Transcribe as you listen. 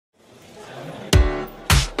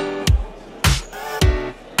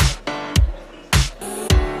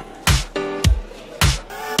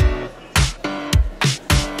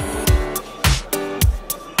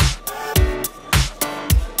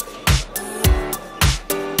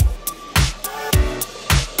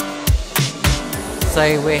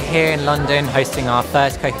So we're here in London hosting our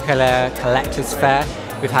first Coca-Cola Collectors Fair.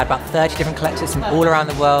 We've had about 30 different collectors from all around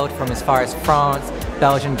the world, from as far as France,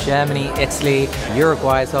 Belgium, Germany, Italy,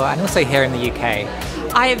 Uruguay as well, and also here in the UK.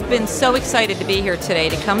 I have been so excited to be here today,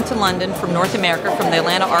 to come to London from North America, from the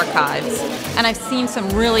Atlanta Archives. And I've seen some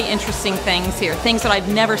really interesting things here, things that I've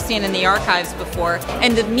never seen in the archives before.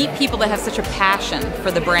 And to meet people that have such a passion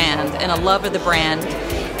for the brand and a love of the brand,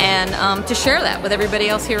 and to share that with everybody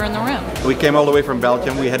else here in the room. We came all the way from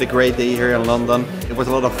Belgium. We had a great day here in London. It was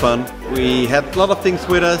a lot of fun. We had a lot of things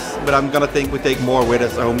with us, but I'm gonna think we take more with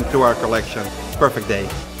us home to our collection. Perfect day.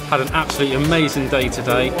 Had an absolutely amazing day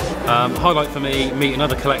today. Highlight for me, meeting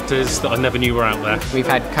other collectors that I never knew were out there. We've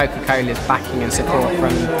had Coca-Cola's backing and support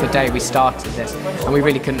from the day we started this, and we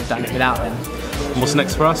really couldn't have done it without them. And what's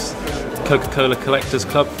next for us? Coca-Cola Collectors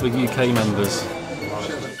Club for UK members.